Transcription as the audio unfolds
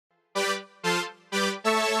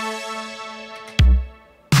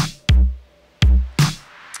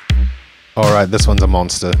Alright, this one's a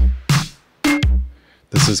monster.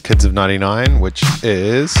 This is Kids of 99, which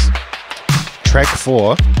is track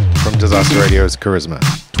 4 from Disasteradio's Charisma,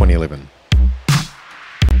 2011.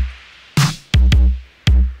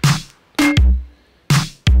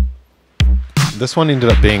 This one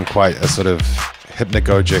ended up being quite a sort of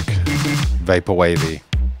hypnagogic, vaporwavy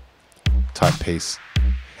type piece.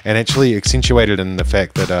 And actually accentuated in the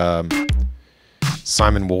fact that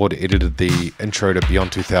Simon Ward edited the intro to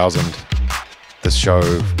Beyond 2000, the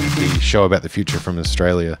show about the future from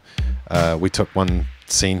Australia. We took one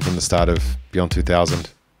scene from the start of Beyond 2000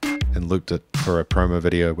 and looped it for a promo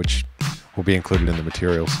video, which will be included in the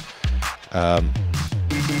materials.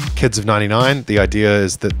 Kids of 99, the idea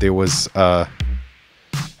is that there was,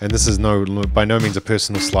 and this is by no means a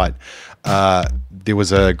personal slight, there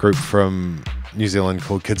was a group from New Zealand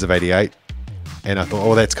called Kids of 88, and I thought,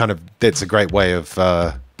 oh, that's a great way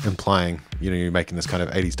of implying, you're making this kind of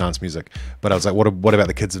 80s dance music. But I was like, what about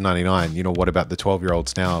the Kids of 99? What about the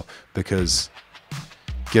 12-year-olds now? Because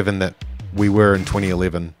given that we were in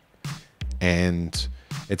 2011 and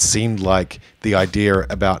it seemed like the idea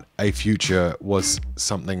about a future was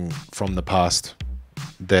something from the past,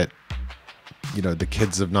 that the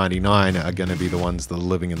kids of 99 are going to be the ones that are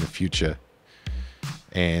living in the future,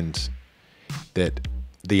 and that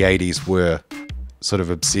the 80s were sort of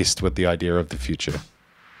obsessed with the idea of the future.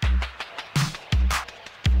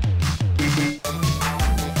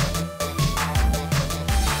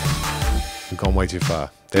 We've gone way too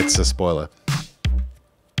far. That's a spoiler.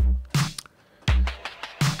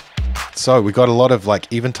 So we got a lot of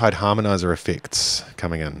eventide harmonizer effects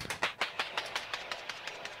coming in.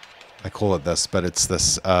 I call it this, but it's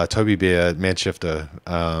this Toby Bear man shifter,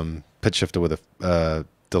 pitch shifter with a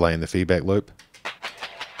delay in the feedback loop.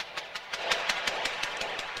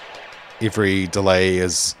 Every delay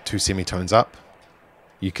is 2 semitones up.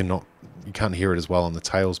 You can't hear it as well on the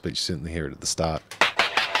tails, but you certainly hear it at the start.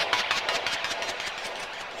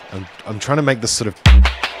 I'm trying to make this sort of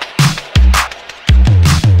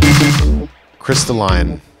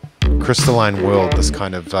crystalline world, this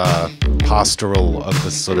kind of pastoral of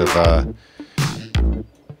this sort of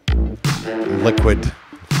liquid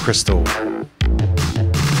crystal,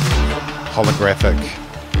 holographic.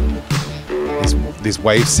 There's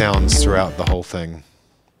wave sounds throughout the whole thing.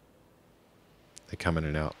 They come in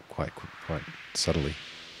and out quite subtly,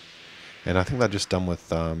 and I think they're just done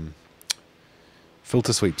with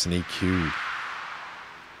filter sweeps and EQ.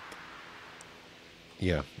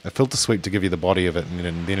 Yeah, a filter sweep to give you the body of it, and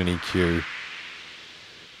then an EQ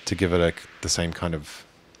to give it the same kind of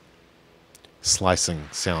slicing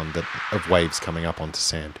sound of waves coming up onto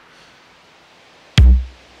sand.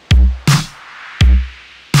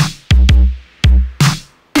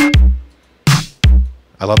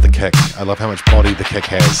 I love the kick. I love how much body the kick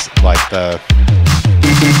has.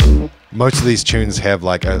 Most of these tunes have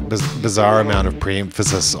a bizarre amount of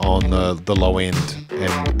pre-emphasis on the low end,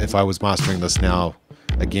 and if I was mastering this now,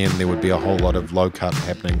 again, there would be a whole lot of low cut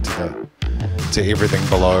happening to everything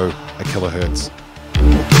below a kilohertz.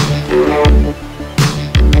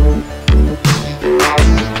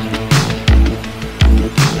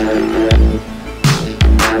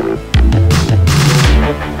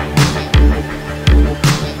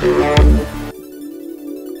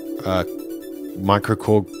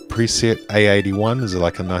 Microchord preset A81 is a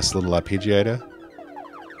nice little arpeggiator.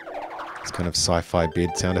 It's kind of sci-fi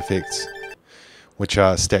bed sound effects, which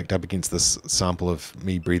are stacked up against this sample of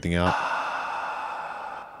me breathing out.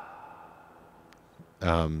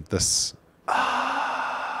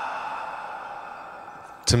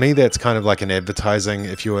 To me, that's kind of like an advertising.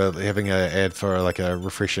 If you were having an ad for a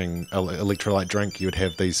refreshing electrolyte drink, you would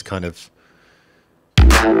have these kind of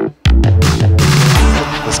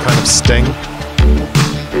sting.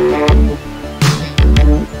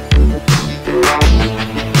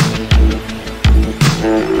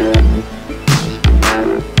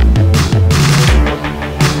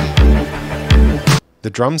 The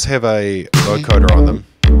drums have a vocoder on them.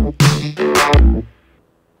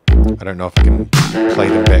 I don't know if I can play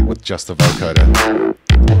them back with just the vocoder.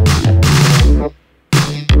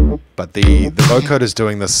 But the vocoder is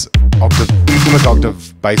doing this quick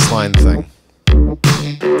octave bassline thing.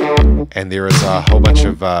 And there is a whole bunch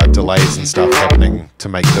of delays and stuff happening to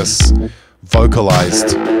make this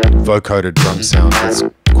vocalized vocoded drum sound that's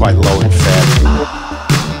quite low and fat.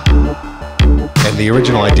 And the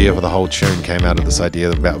original idea for the whole tune came out of this idea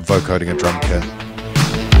about vocoding a drum kit.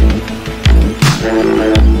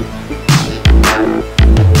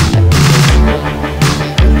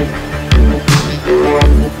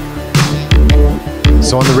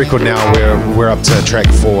 So on the record now, we're up to track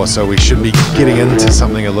 4, so we should be getting into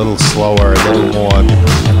something a little slower, a little more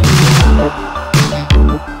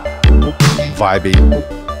vibey.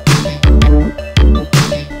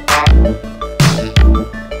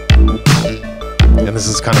 And this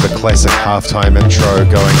is kind of a classic halftime intro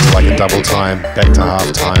going to like a double time, back to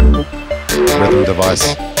halftime rhythm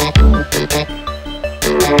device.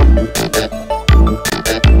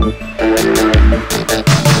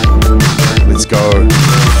 Let's go.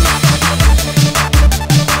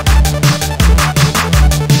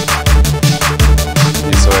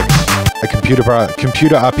 Yeah, so a computer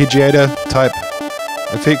arpeggiator type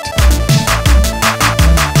effect.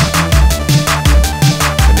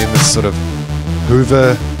 And then this sort of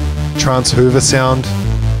Hoover, trance Hoover sound.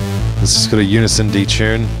 This is got a unison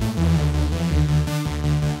detune.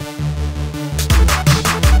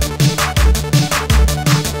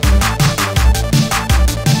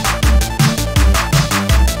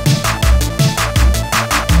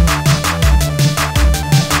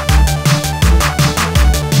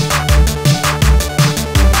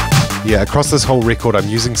 Yeah, across this whole record I'm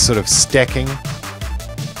using sort of stacking,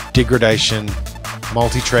 degradation,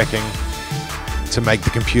 multi-tracking to make the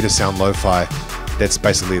computer sound lo-fi. That's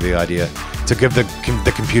basically the idea. To give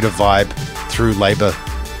the computer vibe through labor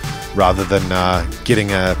rather than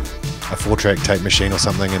getting a 4-track tape machine or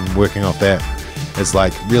something and working off that. It's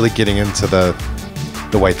like really getting into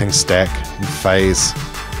the way things stack and phase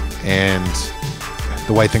and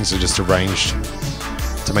the way things are just arranged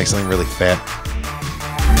to make something really fat.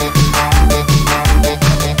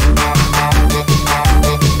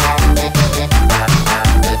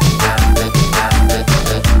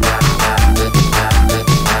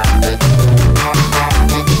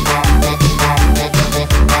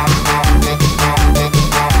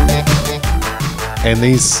 And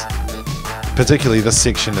these, particularly this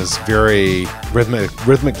section, is very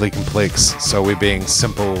rhythmically complex, so we're being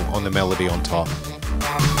simple on the melody on top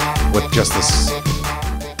with just this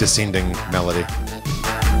descending melody.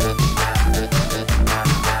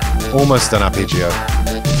 Almost an arpeggio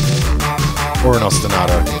or an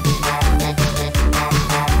ostinato.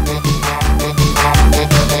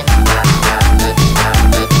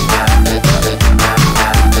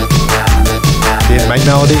 Then main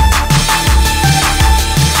melody.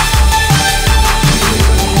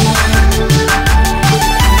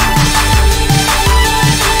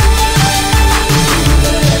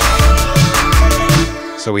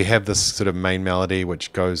 So we have this sort of main melody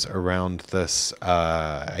which goes around this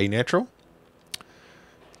A natural,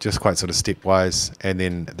 just quite sort of stepwise, and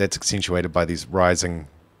then that's accentuated by these rising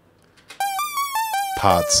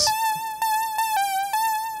parts.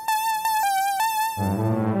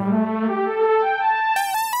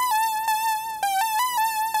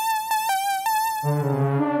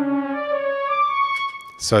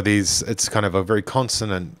 So these, it's kind of a very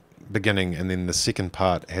consonant beginning, and then the second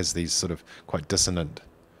part has these sort of quite dissonant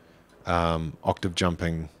octave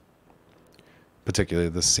jumping, particularly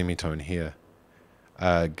this semitone here,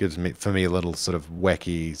 gives me, for me, a little sort of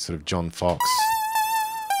wacky, sort of John Fox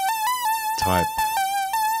type,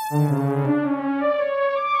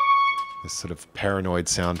 this sort of paranoid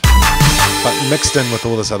sound, but mixed in with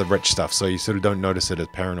all this other rich stuff, so you sort of don't notice it as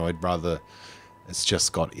paranoid, rather it's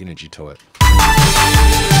just got energy to it.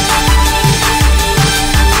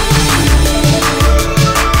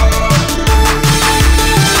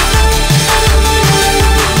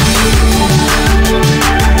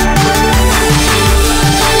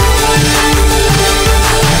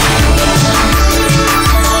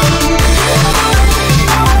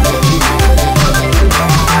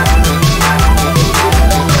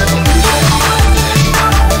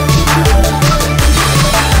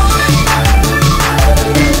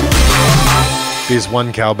 There's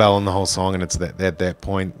one cowbell in the whole song, and it's at that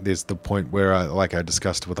point. There's the point where, like I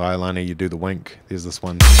discussed with Iolani, you do the wink. There's this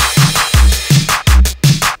one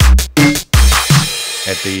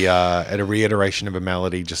at a reiteration of a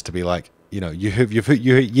melody, just to be like, you know,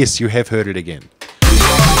 yes, you have heard it again.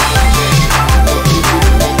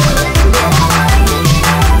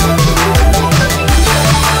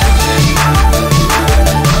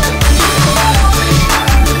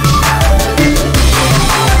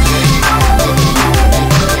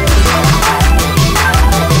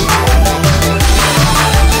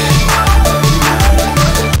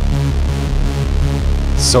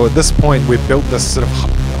 So at this point, we've built this sort of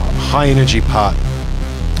high energy part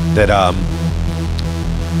that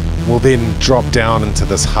will then drop down into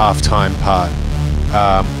this halftime part,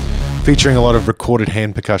 featuring a lot of recorded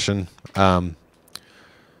hand percussion.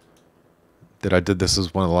 that I did. This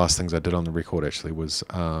is one of the last things I did on the record, actually, was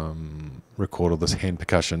record all this hand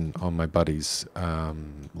percussion on my buddy's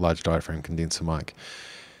large diaphragm condenser mic.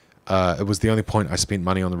 It was the only point I spent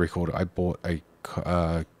money on the record. I bought a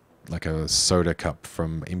like a soda cup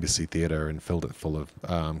from Embassy Theatre and filled it full of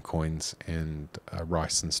coins and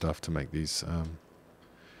rice and stuff to make these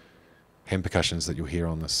hand percussions that you'll hear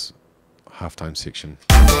on this halftime section.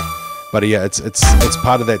 But yeah, it's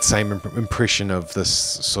part of that same impression of this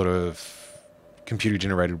sort of computer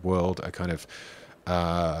generated world, a kind of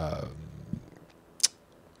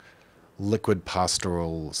liquid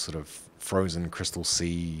pastoral sort of frozen crystal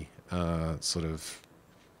sea sort of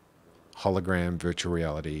hologram virtual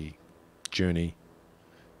reality journey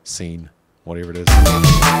scene, whatever it is.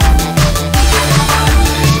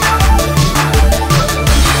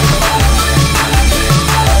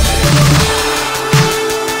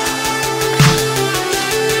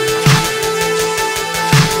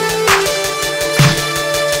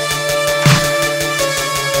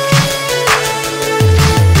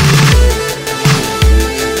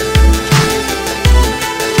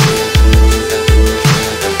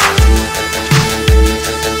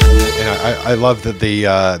 I love that the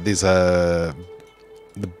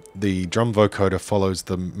drum vocoder follows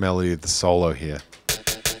the melody of the solo here.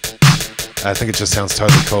 I think it just sounds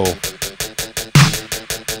totally cool.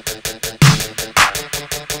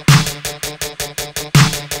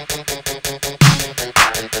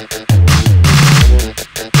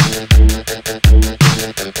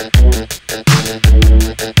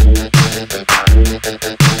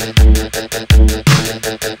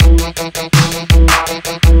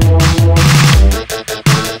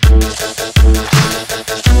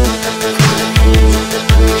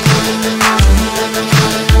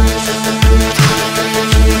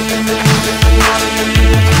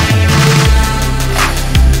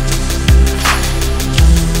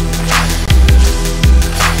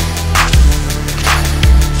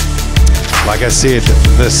 Like I said,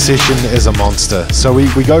 this session is a monster. So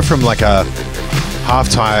we go from like a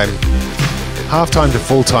halftime to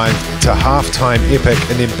full-time to halftime epic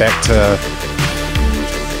and then back to,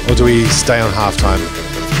 or do we stay on halftime?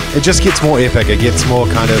 It just gets more epic. It gets more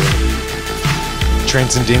kind of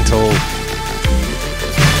transcendental.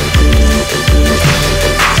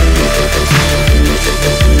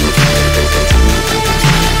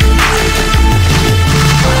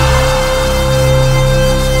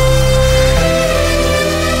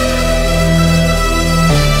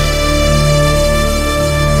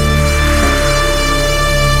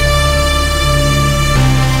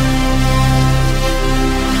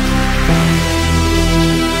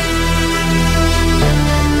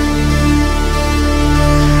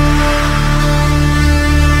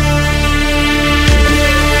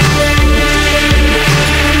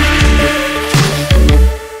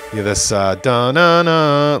 This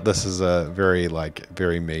da-na-na, this is a very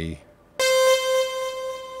me.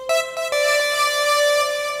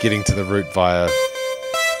 Getting to the root via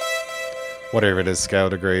whatever it is, scale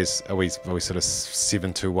degrees. Are we sort of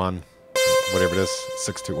 7-2-1, whatever it is,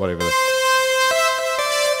 6-2, whatever.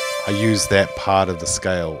 I use that part of the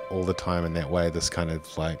scale all the time in that way. This kind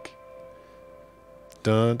of like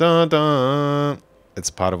dun dun dun. It's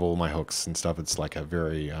part of all my hooks and stuff. It's like a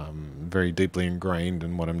very, very deeply ingrained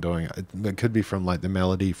in what I'm doing. It could be from like the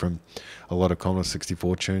melody from a lot of Commodore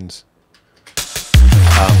 64 tunes.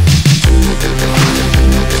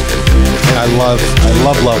 And I love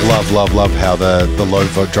how the low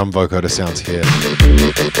drum vocoder sounds here.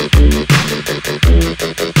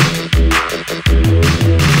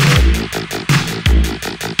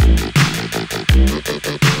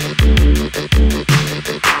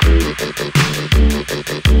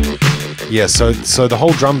 Yeah, so the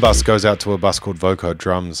whole drum bus goes out to a bus called Voco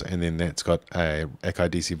Drums, and then that's got a Akai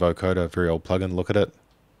DC vocoder, very old plugin. Look at it,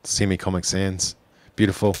 semi-Comic Sans,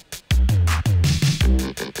 beautiful.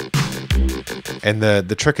 And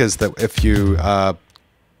the trick is that if you are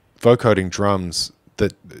vocoding drums,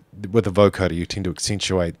 that with a vocoder you tend to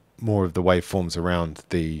accentuate more of the waveforms around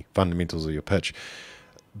the fundamentals of your pitch.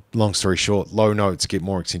 Long story short, low notes get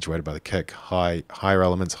more accentuated by the kick. Higher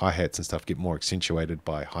elements, hi-hats and stuff get more accentuated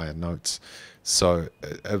by higher notes. So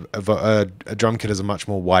a drum kit is a much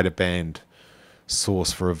more wider band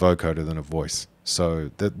source for a vocoder than a voice. So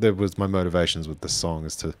that was my motivations with this song,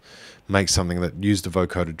 is to make something that used a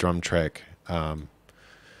vocoder drum track. I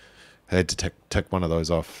had to tick one of those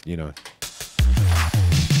off, you know.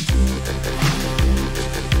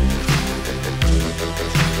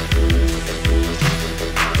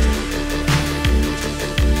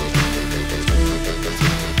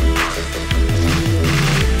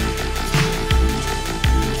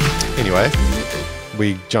 Anyway,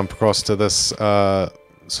 we jump across to this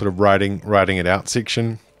sort of writing it out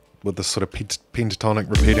section with this sort of pentatonic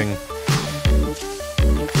repeating.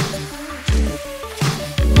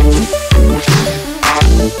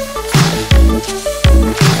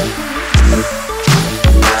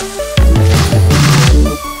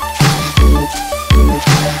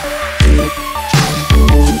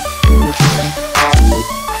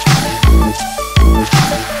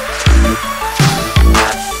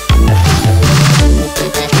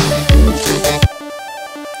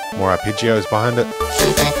 More arpeggios behind it.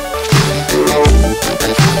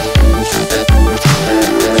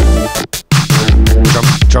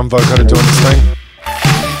 Drum vocoder doing its thing.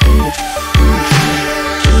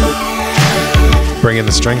 Bring in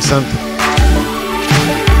the string synth.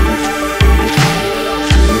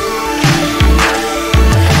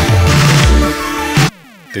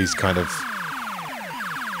 These kind of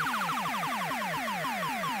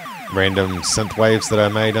random synth waves that I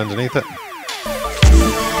made underneath it.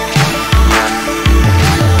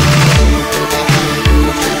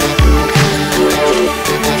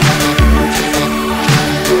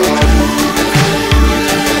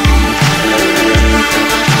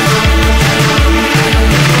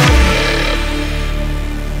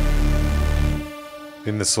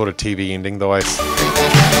 In this sort of TV ending, though, I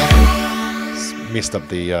messed up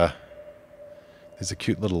the. There's a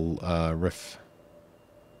cute little riff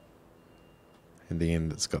in the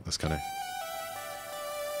end that's got this kind of.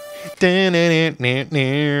 Trying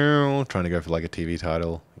to go for like a TV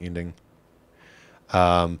title ending.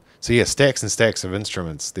 So yeah, stacks and stacks of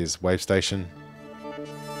instruments. There's Wave Station.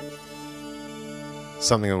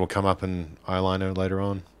 Something that will come up in Eyeliner later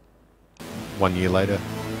on. 1 year later.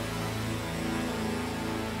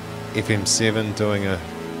 FM7 doing a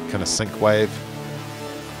kind of sync wave.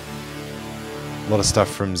 A lot of stuff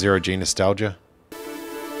from Zero G Nostalgia.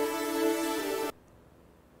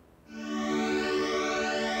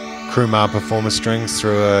 Krumar performer strings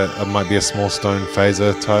through a might be a small stone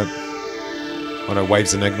phaser type. Oh no,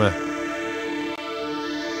 Waves Enigma.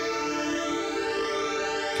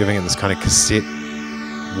 Giving it this kind of cassette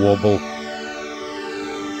warble.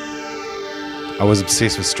 I was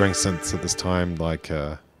obsessed with string synths at this time, like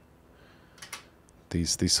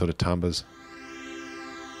these sort of timbres.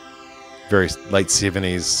 Very late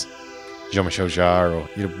 70s, Jean-Michel Jarre, or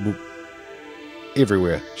you know,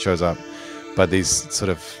 everywhere shows up. But these sort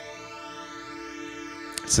of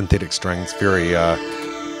synthetic strings, very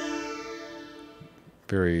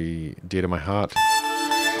very dear to my heart.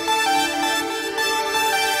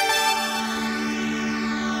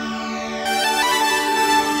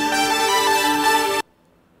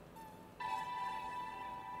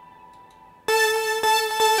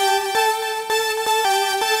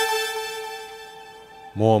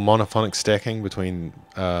 More monophonic stacking between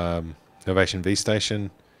Novation V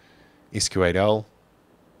Station, SQ8L,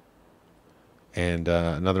 and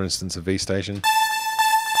another instance of V Station.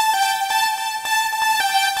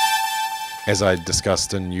 As I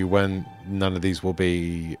discussed in U1, none of these will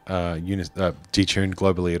be detuned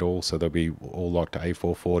globally at all, so they'll be all locked to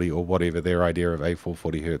A440 or whatever their idea of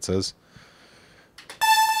A440 Hertz is.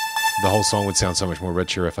 The whole song would sound so much more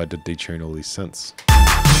richer if I did detune all these synths.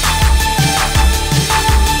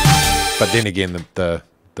 But then again, the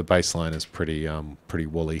bass line is pretty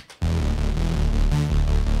woolly.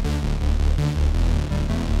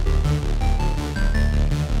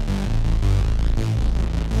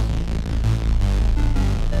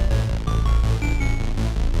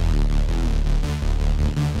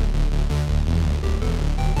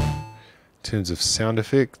 In terms of sound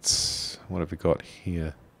effects, what have we got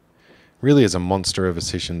here? Really is a monster of a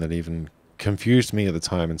session that even confused me at the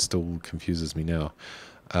time and still confuses me now.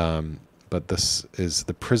 But this is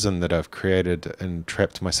the prison that I've created and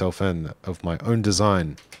trapped myself in of my own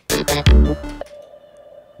design.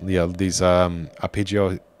 Yeah, these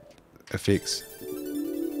arpeggio effects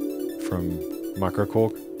from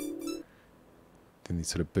Microcork. Then these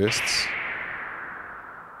sort of bursts.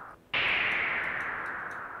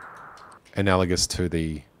 Analogous to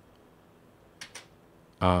the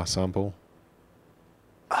R sample.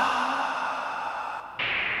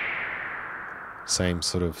 Same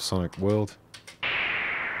sort of sonic world.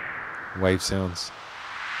 Wave sounds.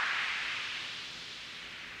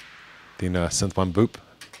 Then synth one boop.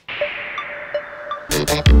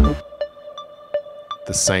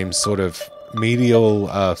 The same sort of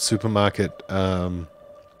medial supermarket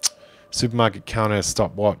counter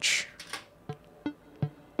stopwatch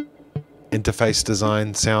interface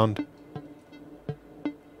design sound.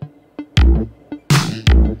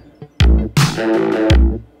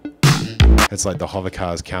 It's like the hover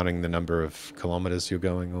cars counting the number of kilometers you're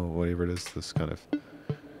going or whatever it is. This kind of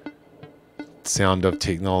sound of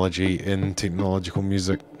technology in technological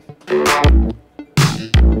music.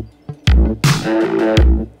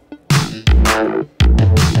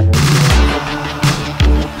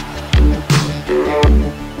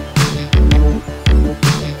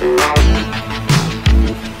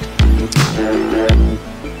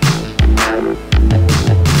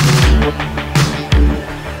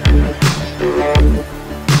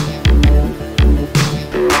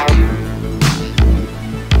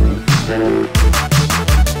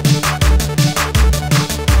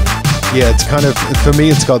 Yeah, it's kind of, for me,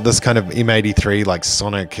 it's got this kind of M83, like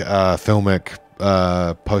sonic, filmic,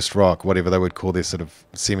 post-rock, whatever they would call their sort of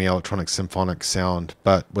semi-electronic symphonic sound,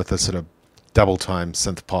 but with a sort of double-time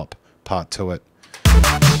synth pop part to it.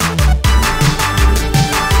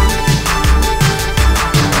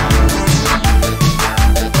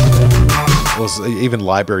 It was even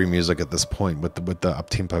library music at this point with the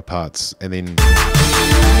up-tempo parts, and then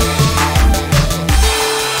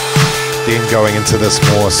going into this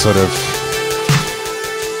more sort of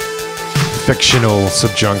fictional,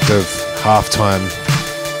 subjunctive halftime.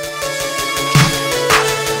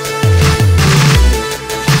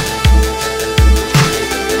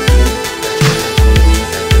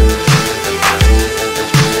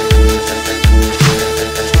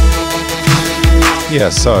 Yeah,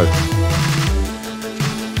 so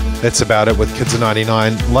that's about it with Kids of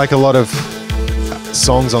 99. Like a lot of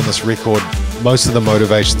songs on this record, most of the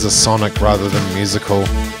motivations are sonic rather than musical.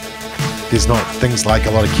 There's not things like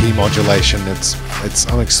a lot of key modulation.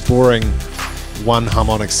 I'm exploring one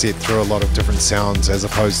harmonic set through a lot of different sounds as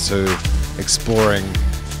opposed to exploring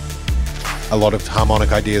a lot of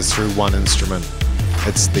harmonic ideas through one instrument.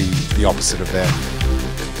 It's the opposite of that.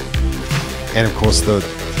 And of course the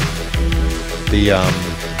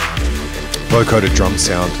vocoded drum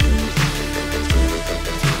sound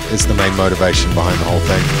is the main motivation behind the whole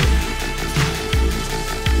thing.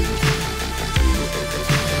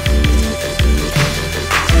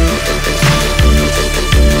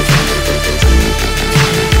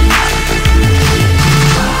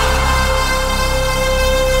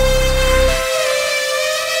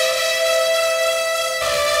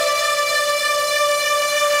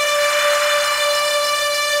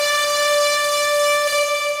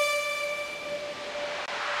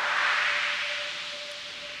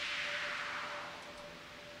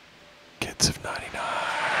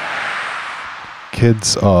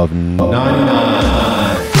 Kids of 99.